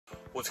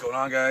What's going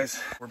on,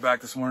 guys? We're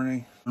back this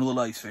morning. A little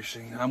ice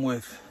fishing. I'm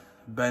with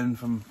Ben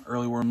from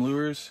Early Worm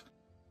Lures.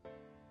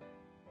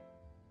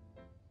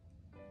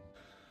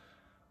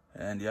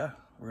 And yeah,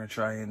 we're gonna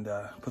try and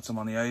put some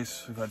on the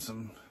ice. We've got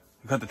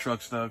the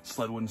truck stuck,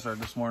 sled wouldn't start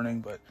this morning,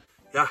 but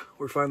yeah,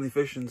 we're finally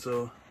fishing,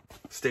 so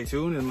stay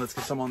tuned and let's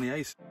get some on the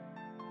ice.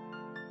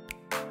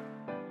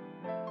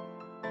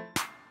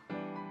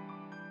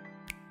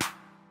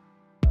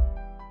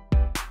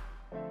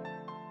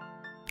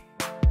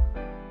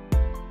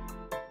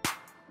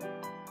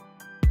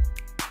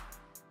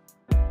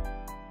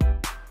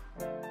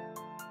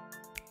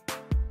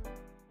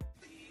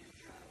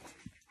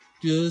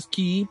 Just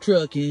keep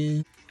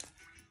trucking.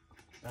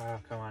 Oh,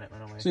 come on, it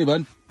went away. See you,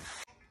 bud.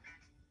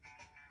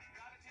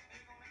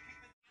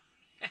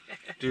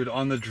 Dude,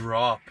 on the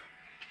drop.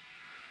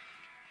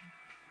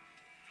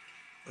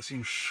 That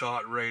seems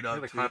shot right up.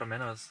 Look at the cloud of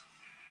minnows.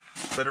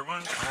 Better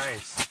one?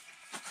 Nice.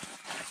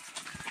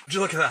 Would you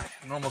look at that?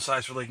 Normal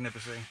size for Lake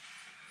Nippising.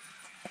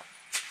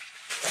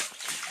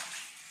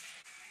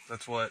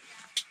 That's what?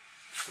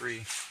 3,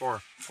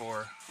 4.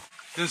 4.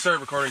 Didn't start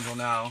recording until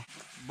now.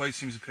 Bite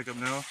seems to pick up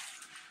now,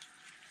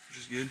 which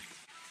is good.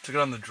 Took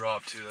it on the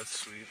drop too, that's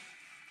sweet.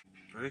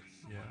 Ready?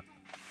 Yeah.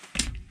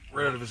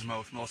 Right out of his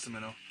mouth, most of the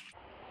minnow.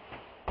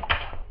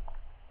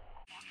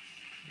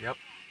 Yep.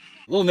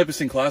 Little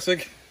Nippising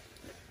classic.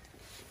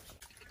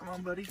 Come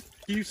on, buddy.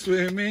 Keep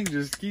swimming,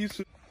 just keep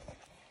swimming.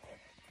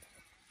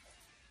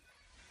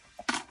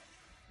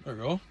 There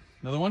we go.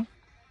 Another one.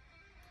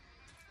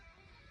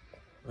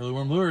 Early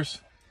Worm Lures.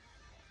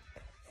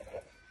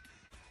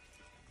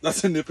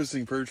 That's a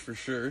Nippising perch for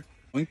sure.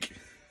 Wink.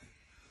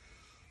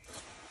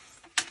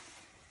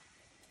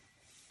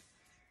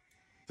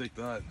 Take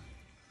that.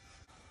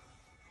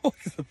 Oh, look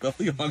at the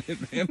belly on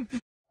it, man.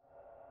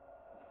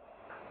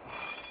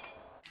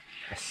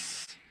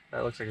 Yes.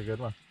 That looks like a good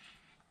one.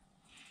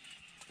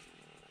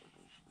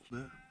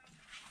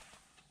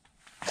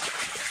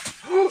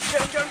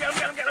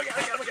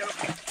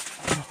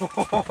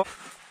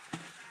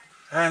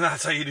 And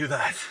that's how you do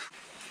that.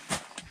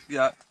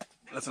 Yeah,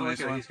 that's a Oh,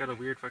 nice one. He's got a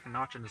weird fucking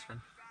notch in his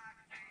fin.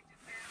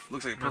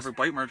 Looks like a perfect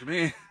bite mark to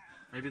me.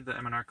 Maybe the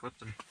M&R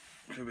clipped him.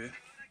 Could be.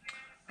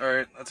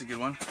 Alright, that's a good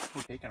one.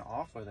 Taking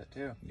off with it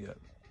too. Yeah.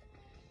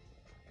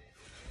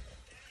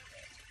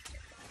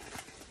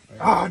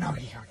 Oh no,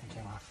 he fucking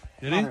came off.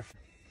 Did he?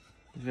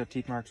 He's got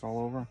teeth marks all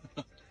over him.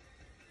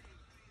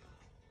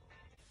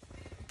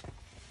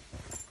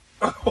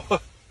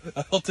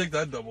 I'll take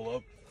that double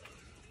up.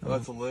 Oh,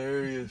 that's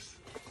hilarious.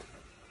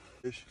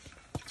 Fish.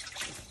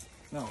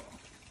 No.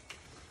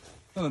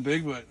 Nothing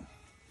big, but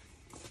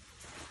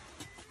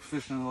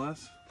fish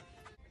nonetheless.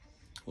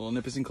 Little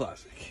Nippising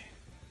classic.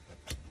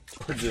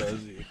 Poor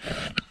Jazzy.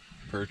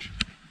 Perch.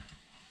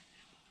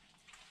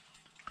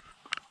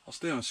 I'll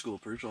stay on a school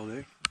perch all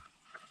day.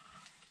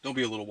 Don't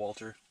be a little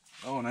Walter.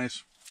 Oh,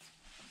 nice.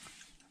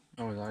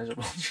 Oh, his eyes are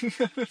bulging.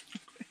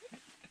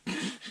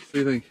 What do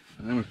you think?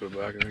 I'm gonna put it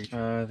back, I think.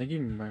 I think he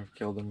might have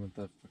killed him with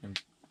the fucking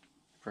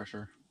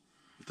pressure.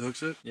 With the hook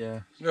set?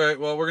 Yeah. Alright,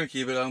 well, we're gonna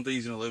keep it. I don't think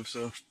he's gonna live,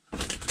 so.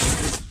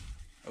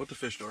 Out the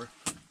fish door.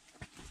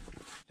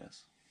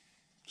 Yes.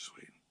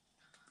 Sweet.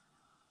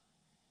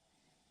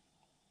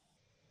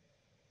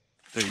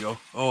 There you go.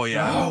 Oh,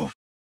 yeah. No.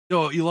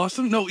 No, you lost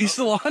him? No, he's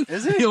still on?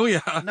 Is he? Oh,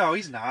 yeah. No,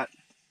 he's not.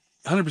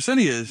 100%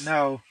 he is.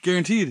 No.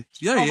 Guaranteed.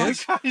 Yeah, he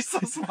is. Oh my god, he's so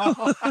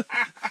small.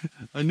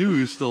 I knew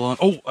he was still on.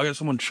 Oh, I got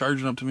someone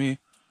charging up to me.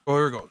 Oh,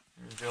 here we go.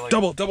 Like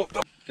Double.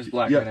 it's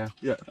black Yeah, right now.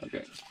 yeah.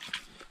 Okay.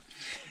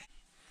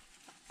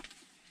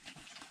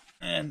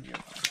 And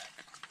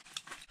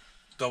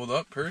Doubled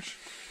up, perch.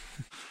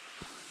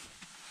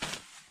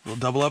 Little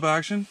double up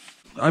action.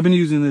 I've been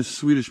using this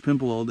Swedish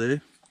pimple all day.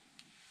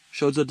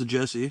 Shouts out to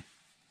Jesse,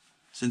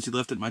 since he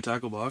left it in my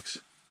tackle box.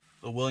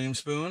 The William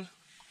spoon.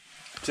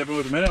 Tipping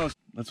with minnows.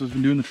 That's what's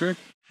been doing the trick.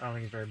 I don't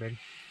think he's very big.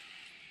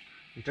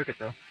 He took it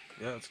though.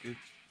 Yeah, that's good.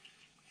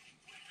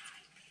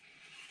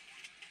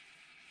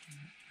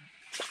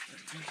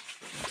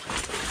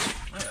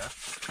 Oh yeah.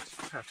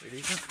 Halfway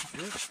decent.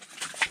 Good.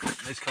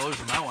 Nice colors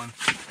on that one.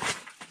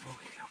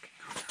 Okay.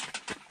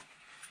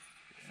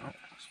 Oh,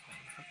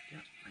 yeah,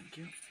 thank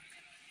you.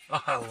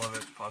 Oh, I love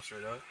it. Pops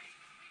right out.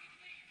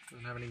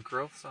 Doesn't have any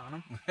growths on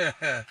him. Yeah.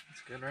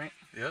 That's good, right?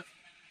 Yeah,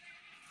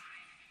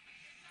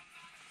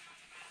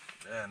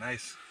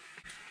 nice.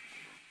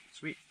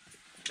 Sweet.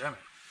 Damn it.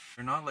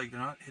 They're not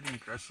hitting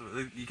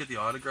aggressive. You get the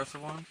odd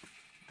aggressive one?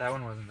 That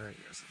one wasn't very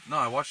aggressive. No,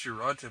 I watched your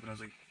rod tip and I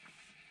was like,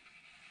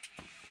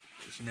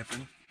 just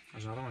nipping.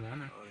 There's another one down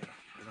there. Oh yeah,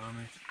 right on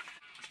me.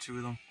 There's 2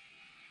 of them.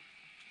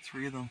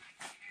 3 of them.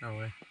 No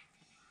way.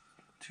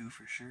 2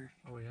 for sure.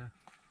 Oh yeah.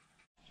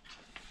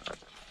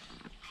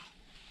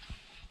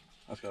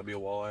 That's gotta be a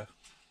walleye.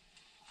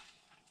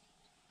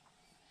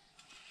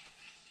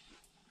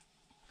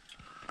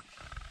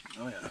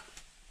 Oh yeah.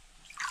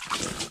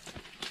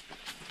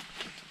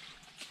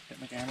 Get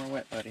my camera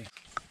wet, buddy.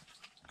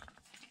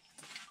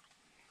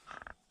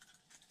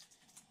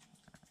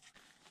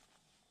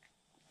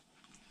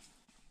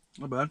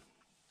 Not bad.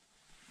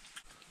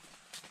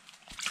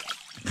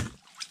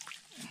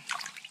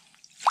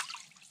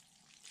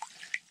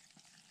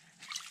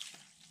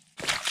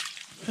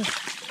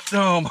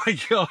 Oh my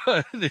god,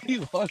 are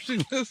you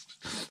watching this?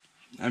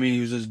 I mean,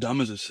 he was as dumb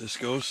as a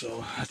Cisco,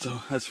 so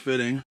that's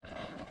fitting.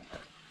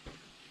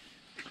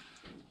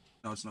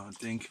 No, it's not.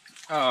 Dink.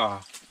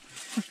 Oh.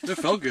 It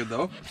felt good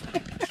though.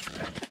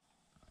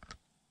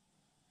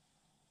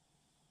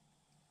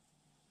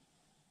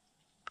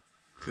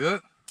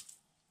 Good.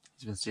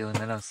 He's been stealing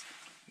minnows.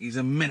 He's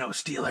a minnow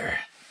stealer.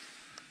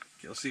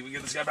 Okay, let's see if we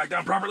get this guy back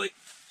down properly.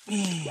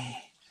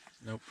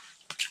 Nope.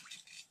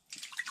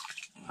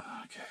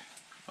 Okay.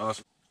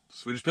 Awesome.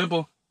 Swedish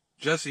pimple.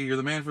 Jesse, you're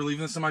the man for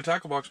leaving this in my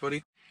tackle box,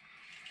 buddy.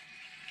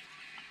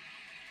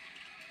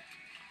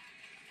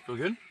 Feel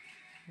good?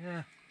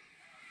 Yeah.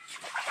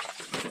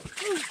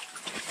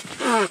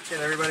 Get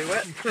everybody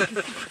wet.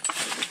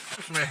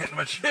 Man, hitting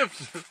my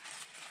chips.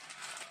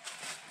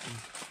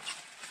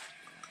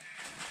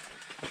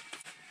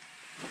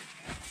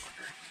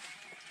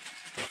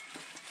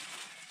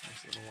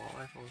 Nice little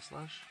walleye full of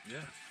slush.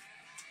 Yeah.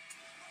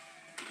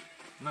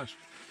 Nice.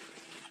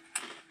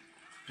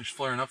 Just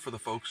flaring up for the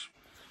folks.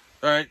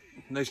 All right,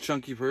 nice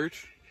chunky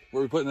perch.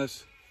 Where are we putting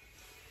this?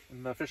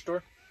 In the fish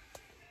store?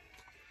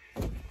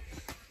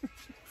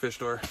 Fish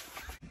store.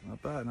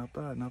 Not bad, not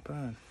bad, not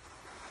bad.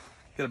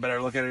 Get a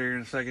better look at it here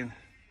in a second.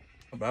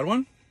 A bad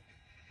one?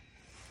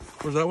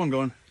 Where's that one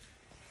going?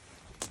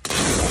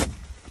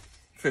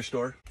 Fish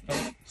store.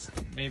 Oh,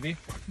 maybe.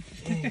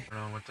 I don't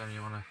know what time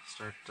you want to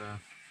start. Up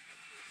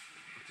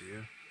to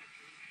you.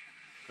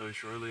 Probably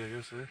shortly, I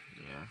guess, eh?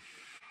 Yeah.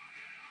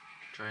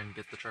 Try and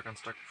get the truck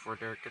unstuck before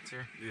Derek gets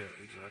here. Yeah,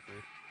 exactly.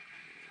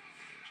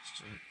 Just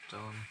to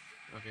tell him,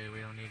 okay,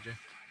 we don't need you.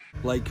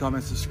 Like,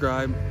 comment,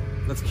 subscribe.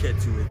 Let's get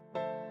to it.